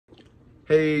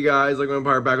Hey guys, Lego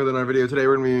Empire back with another video. Today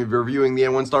we're going to be reviewing the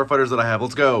N1 Starfighters that I have.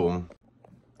 Let's go!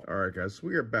 Alright guys, so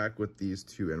we are back with these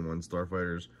two N1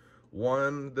 Starfighters.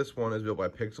 This one is built by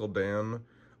PixelDan.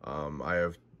 I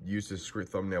have used his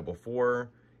script thumbnail before,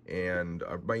 and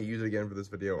I might use it again for this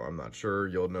video. I'm not sure.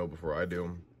 You'll know before I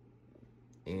do.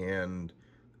 And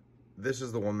this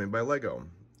is the one made by Lego.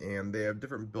 And they have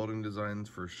different building designs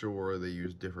for sure. They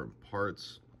use different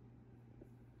parts.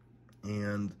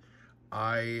 And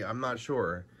I'm not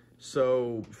sure.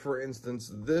 So, for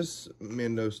instance, this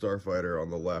Mando Starfighter on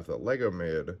the left that Lego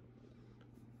made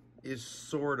is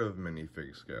sort of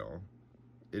minifig scale.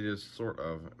 It is sort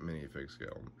of minifig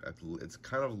scale. It's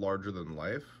kind of larger than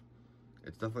life.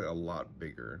 It's definitely a lot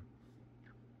bigger.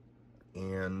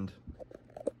 And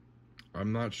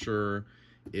I'm not sure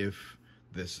if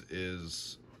this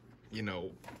is, you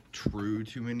know, true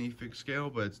to minifig scale,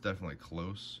 but it's definitely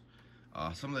close.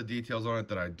 Some of the details on it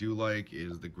that I do like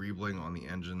is the greebling on the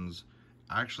engines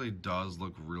actually does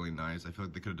look really nice. I feel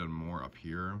like they could have done more up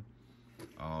here.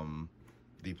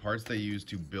 The parts they use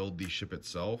to build the ship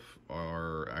itself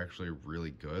are actually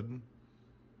really good.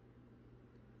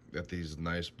 Got these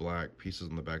nice black pieces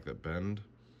in the back that bend.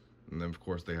 And then of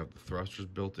course they have the thrusters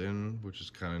built in, which is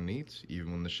kind of neat,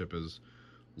 even when the ship is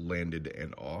landed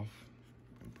and off.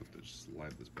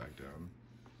 Slide this back down.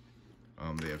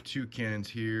 They have two cannons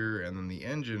here, and then the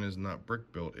engine is not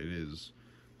brick built. It is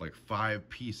like 5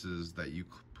 pieces that you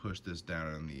push this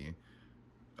down, and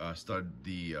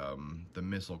the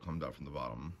missile comes out from the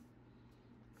bottom.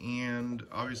 And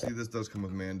obviously this does come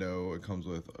with Mando. It comes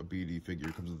with a BD figure.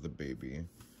 It comes with the baby,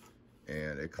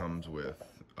 and it comes with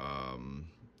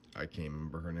I can't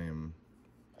remember her name.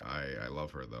 I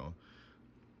love her though.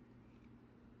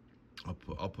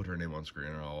 I'll put her name on screen,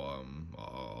 and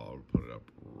I'll put it up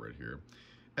right here.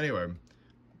 Anyway,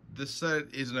 this set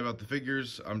isn't about the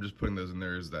figures. I'm just putting those in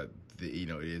there as that it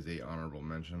is a honorable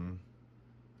mention.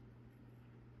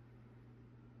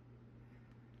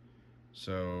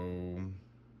 So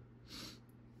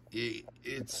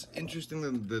it's interesting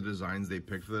the designs they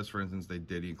picked for this. For instance, they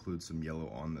did include some yellow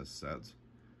on this set.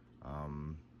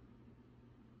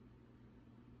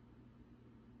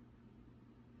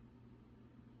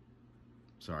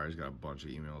 Sorry, I just got a bunch of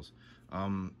emails.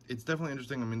 It's definitely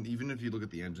interesting. I mean, even if you look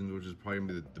at the engines, which is probably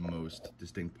gonna be the most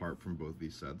distinct part from both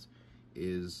these sets,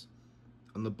 is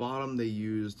on the bottom they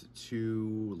used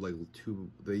the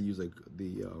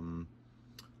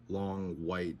long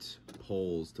white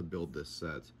poles to build this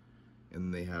set,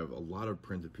 and they have a lot of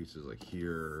printed pieces like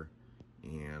here,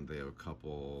 and they have a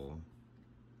couple.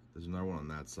 There's another one on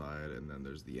that side, and then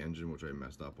there's the engine, which I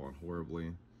messed up on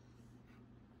horribly.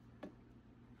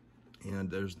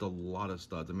 And there's a lot of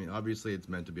studs. I mean, obviously it's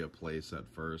meant to be a play set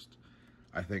first.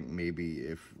 I think maybe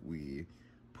if we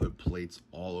put plates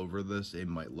all over this, it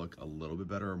might look a little bit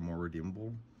better or more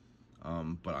redeemable.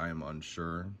 But I am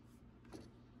unsure.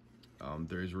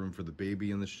 There is room for the baby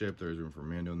in the ship. There is room for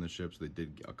Mando in the ship, so they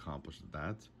did accomplish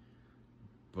that.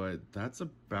 But that's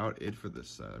about it for this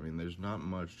set. I mean, there's not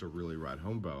much to really write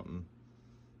home about.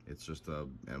 It's just a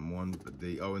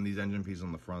M1. And these engine pieces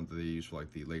on the front that they use for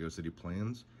like the Lego City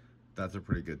plans. That's a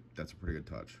pretty good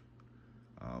touch.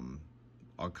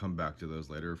 I'll come back to those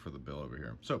later for the build over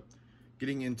here. So,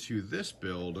 getting into this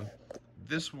build,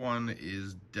 this one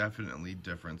is definitely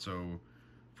different. So,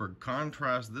 for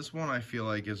contrast, this one I feel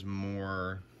like is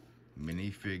more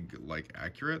minifig like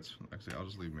accurate. Actually, I'll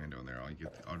just leave Mando in there.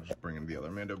 I'll just bring in the other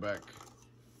Mando back.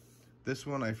 This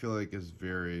one I feel like is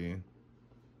very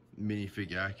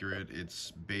minifig accurate.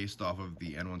 It's based off of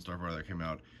the N1 Starfighter that came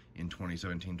out in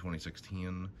 2017,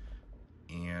 2016.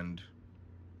 And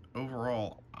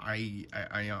overall, I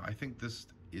think this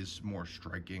is more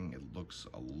striking. It looks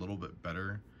a little bit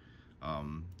better.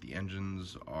 The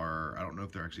engines are, I don't know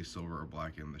if they're actually silver or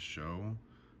black in the show,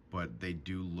 but they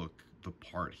do look the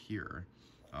part here.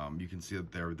 You can see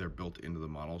that they're built into the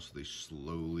model, so they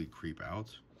slowly creep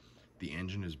out. The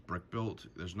engine is brick built.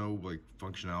 There's no like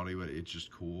functionality, but it's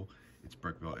just cool. It's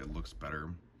brick built. It looks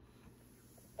better.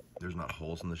 There's not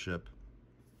holes in the ship.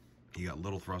 You got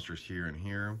little thrusters here and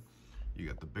here. You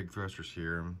got the big thrusters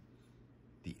here.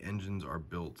 The engines are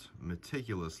built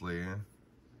meticulously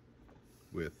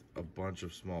with a bunch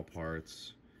of small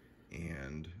parts.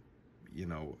 And, you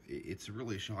know, it's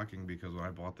really shocking because when I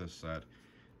bought this set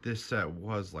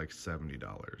was like $70,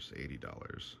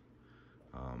 $80.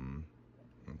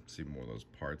 See more of those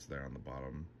parts there on the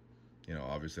bottom. You know,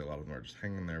 obviously a lot of them are just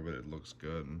hanging there, but it looks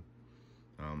good.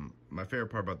 My favorite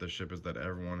part about this ship is that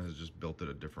everyone has just built it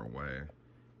a different way,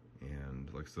 and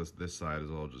like this side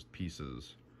is all just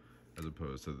pieces, as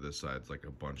opposed to this side's like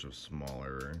a bunch of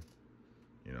smaller,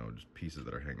 you know, just pieces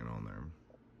that are hanging on there.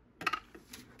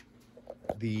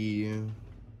 The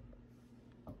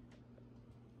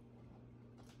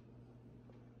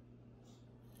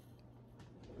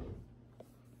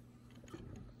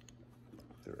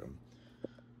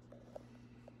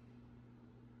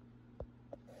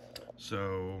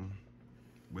So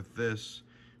with this,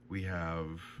 we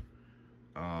have,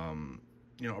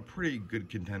 you know, a pretty good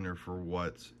contender for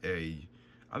what's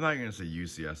I'm not gonna say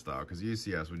UCS style, because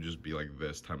UCS would just be like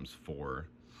this times 4.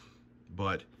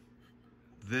 But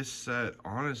this set,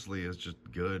 honestly, is just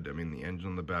good. I mean, the engine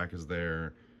on the back is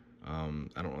there. I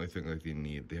don't really think like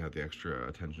they have the extra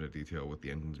attention to detail with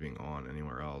the engines being on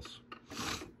anywhere else.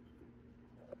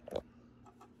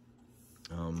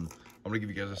 I'm gonna give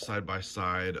you guys a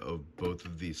side-by-side of both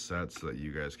of these sets so that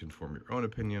you guys can form your own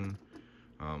opinion.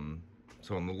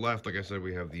 So on the left, like I said,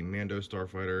 we have the Mando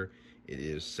Starfighter. It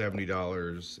is $70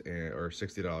 or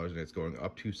 $60, and it's going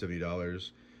up to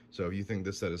 $70. So if you think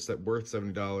this set is worth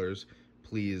 $70,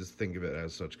 please think of it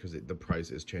as such, because the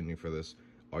price is changing for this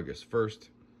August 1st.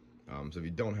 So if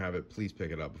you don't have it, please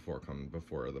pick it up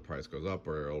before the price goes up,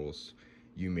 or else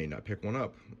you may not pick one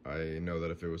up. I know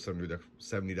that if it was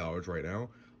 $70 right now,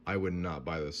 I would not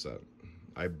buy this set.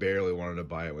 I barely wanted to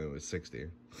buy it when it was $60.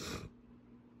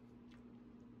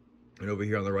 And over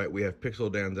here on the right, we have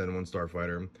PixelDan's N1's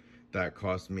Starfighter. That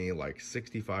cost me like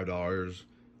 $65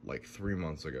 like 3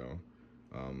 months ago.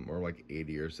 Or like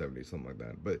 80 or 70, something like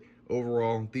that. But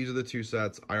overall, these are the two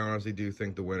sets. I honestly do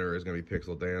think the winner is going to be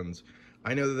PixelDan's.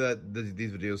 I know that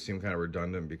these videos seem kind of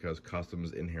redundant because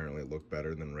customs inherently look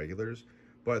better than regulars.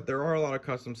 But there are a lot of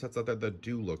custom sets out there that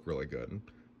do look really good.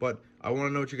 But I want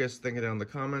to know what you guys think down in the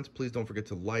comments. Please don't forget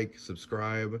to like,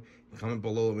 subscribe, comment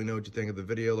below. Let me know what you think of the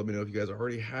video. Let me know if you guys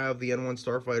already have the N1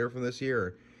 Starfighter from this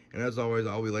year. And as always,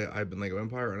 I've been Lego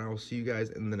Empire, and I will see you guys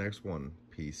in the next one.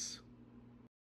 Peace.